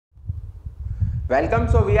Welcome.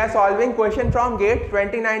 So we are solving question from GATE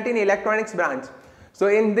 2019 electronics branch. So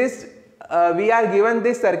in this we are given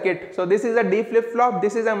this circuit. So this is a D flip-flop,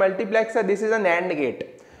 this is a multiplexer, this is a NAND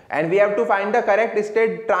gate, and we have to find the correct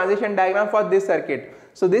state transition diagram for this circuit.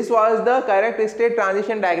 So this was the correct state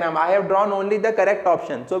transition diagram. I have drawn only the correct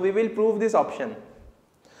option. So we will prove this option.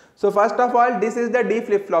 So first of all, this is the D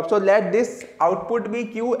flip-flop. So let this output be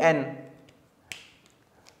Qn.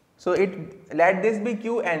 So let this be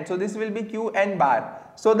Qn. So this will be Qn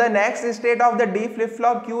bar. So the next state of the D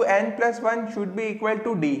flip-flop Qn plus 1 should be equal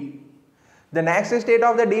to D. The next state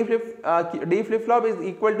of the D flip-flop is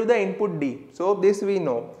equal to the input D. So this we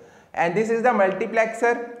know. And this is the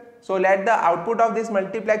multiplexer. So let the output of this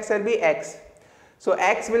multiplexer be X. So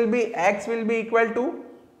X will be equal to,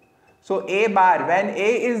 so A bar, when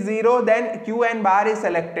A is 0 then Qn bar is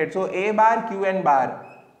selected. So A bar Qn bar.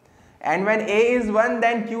 And when A is 1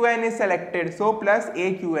 then Qn is selected. So plus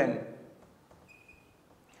AQn.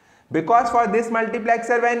 Because for this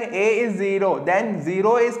multiplexer when A is 0 then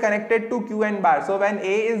 0 is connected to Qn bar. So when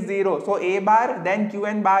A is 0, so A bar then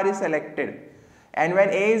Qn bar is selected. And when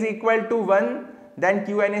A is equal to 1 then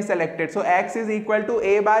Qn is selected. So X is equal to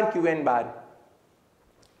A bar Qn bar.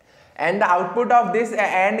 And the output of this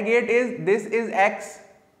AND gate is, this is X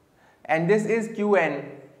and this is Qn.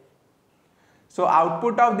 So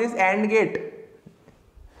output of this AND gate,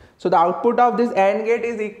 so the output of this AND gate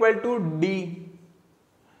is equal to D,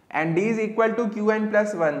 and D is equal to Qn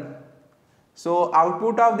plus 1. So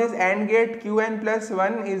output of this AND gate Qn plus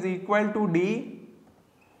 1 is equal to D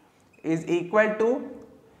is equal to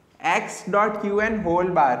X dot Qn whole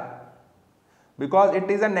bar, because it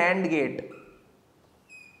is a NAND gate.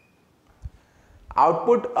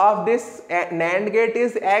 Output of this NAND gate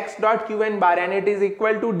is X dot Qn bar and it is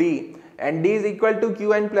equal to D, and D is equal to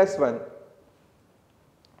Qn plus 1.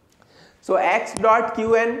 So X dot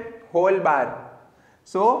Qn whole bar.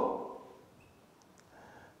 So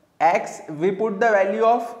X, we put the value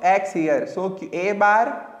of X here. So A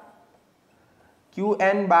bar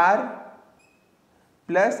Qn bar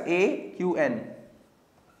plus A Qn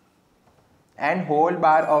and whole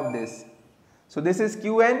bar of this. So this is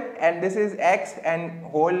Qn and this is X and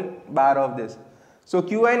whole bar of this. So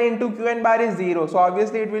Qn into Qn bar is 0. So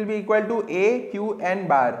obviously it will be equal to A Qn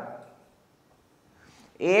bar.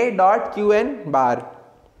 A dot Qn bar.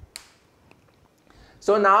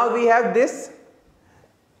 So now we have this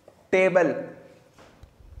table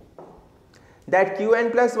that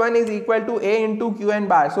Qn plus 1 is equal to A into Qn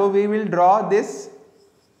bar. So we will draw this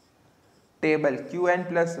table Qn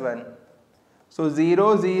plus 1. So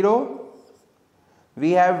 0 0,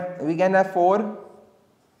 we can have 4.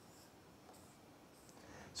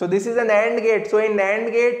 So this is an AND gate. So in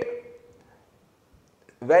NAND gate,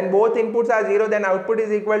 when both inputs are 0 then output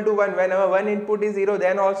is equal to 1. Whenever one input is 0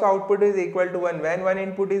 then also output is equal to 1. When one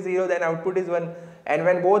input is 0 then output is 1. And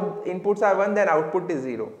when both inputs are 1 then output is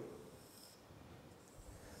 0.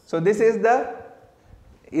 So this is the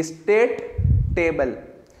state table.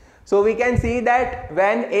 So we can see that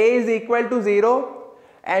when A is equal to 0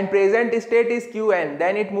 and present state is Qn,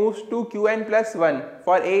 then it moves to Qn plus 1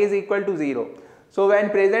 for A is equal to 0. So when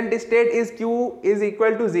present state is Q is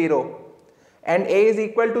equal to 0 and A is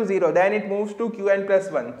equal to 0, then it moves to Qn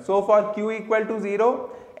plus 1. So for Q equal to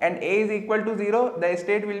 0 and A is equal to 0, the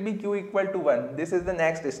state will be Q equal to 1. This is the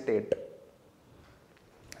next state.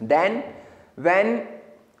 Then when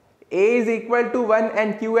A is equal to 1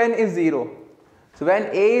 and Qn is 0, so when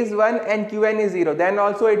A is 1 and Qn is 0, then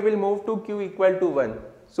also it will move to Q equal to 1.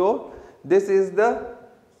 So this is the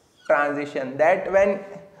transition, that when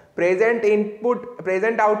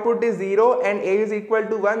present output is 0 and A is equal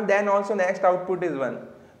to 1, then also next output is 1.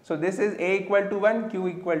 So this is A equal to 1, Q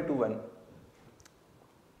equal to 1.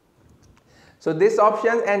 So this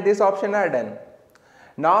option and this option are done.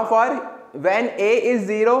 Now for when A is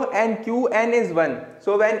 0 and Qn is 1.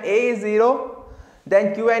 So when A is 0,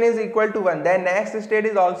 then Qn is equal to 1, then next state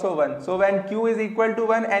is also 1. So when Q is equal to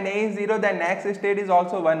 1 and A is 0, then next state is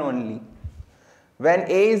also 1 only. When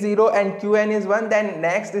A is 0 and Qn is 1, then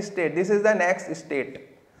next state, this is the next state.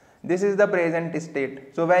 This is the present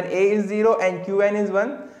state. So when A is 0 and Qn is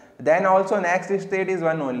 1, then also next state is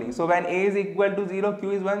 1 only. So when A is equal to 0,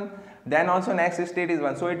 Q is 1, then also next state is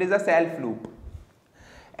 1. So it is a self loop.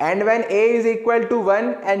 And when A is equal to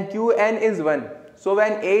 1 and Qn is 1, so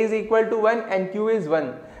when A is equal to 1 and Q is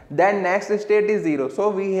 1, then next state is 0.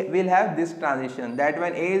 So we will have this transition, that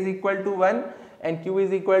when A is equal to 1 and Q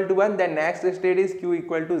is equal to 1, then next state is Q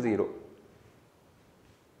equal to 0.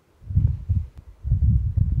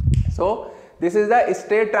 So this is the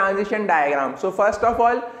state transition diagram. So first of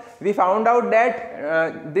all, we found out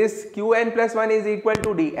that this Qn plus 1 is equal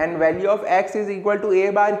to D and value of X is equal to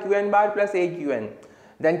A bar Qn bar plus A Qn.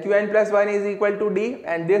 Then Qn plus 1 is equal to D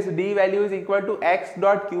and this D value is equal to X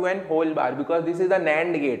dot Qn whole bar, because this is a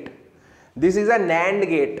NAND gate. This is a NAND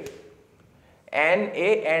gate.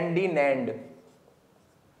 NAND NAND.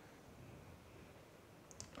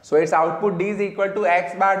 So its output D is equal to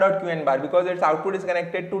X bar dot Qn bar, because its output is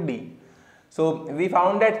connected to D. So we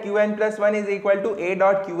found that Qn plus 1 is equal to A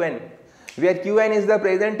dot Qn, where Qn is the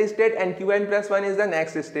present state and Qn plus 1 is the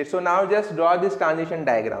next state. So now just draw this transition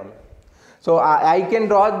diagram. So I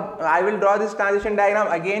will draw this transition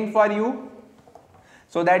diagram again for you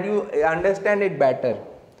so that you understand it better.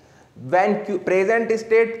 When present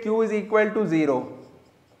state Q is equal to 0,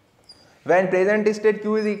 when present state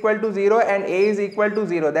Q is equal to 0 and A is equal to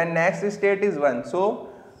 0, then next state is 1. So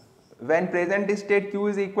when present state Q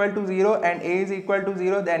is equal to 0 and A is equal to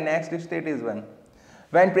 0, then next state is 1.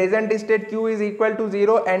 When present state Q is equal to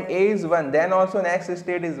 0 and A is 1, then also next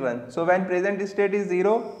state is 1. So when present state is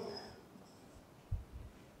 0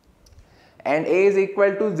 and A is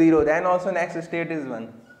equal to 0, then also next state is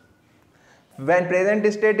 1. When present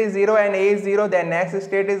state is 0 and A is 0, then next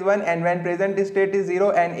state is 1, and when present state is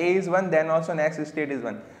 0 and A is 1, then also next state is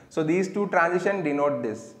 1. So these two transitions denote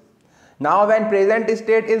this. Now when present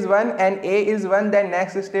state is 1 and A is 1, then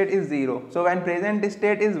next state is 0. So when present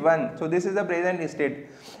state is 1, so this is the present state,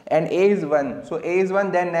 and A is 1, so A is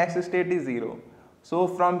 1, then next state is 0. So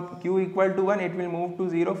from Q equal to 1, it will move to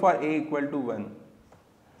 0 for A equal to 1.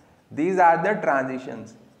 These are the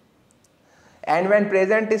transitions. And when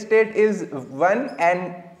present state is 1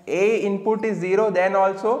 and A input is 0, then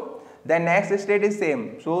also the next state is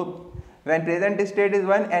same. So when present state is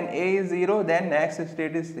 1 and A is 0, then next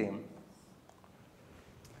state is same.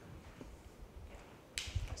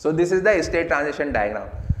 So this is the state transition diagram.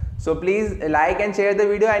 So please like and share the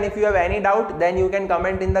video, and if you have any doubt, then you can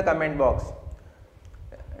comment in the comment box.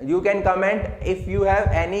 You can comment if you have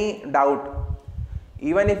any doubt.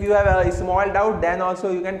 Even if you have a small doubt, then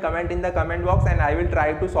also you can comment in the comment box and I will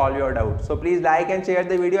try to solve your doubt. So please like and share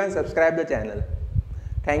the video and subscribe the channel.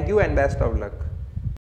 Thank you and best of luck.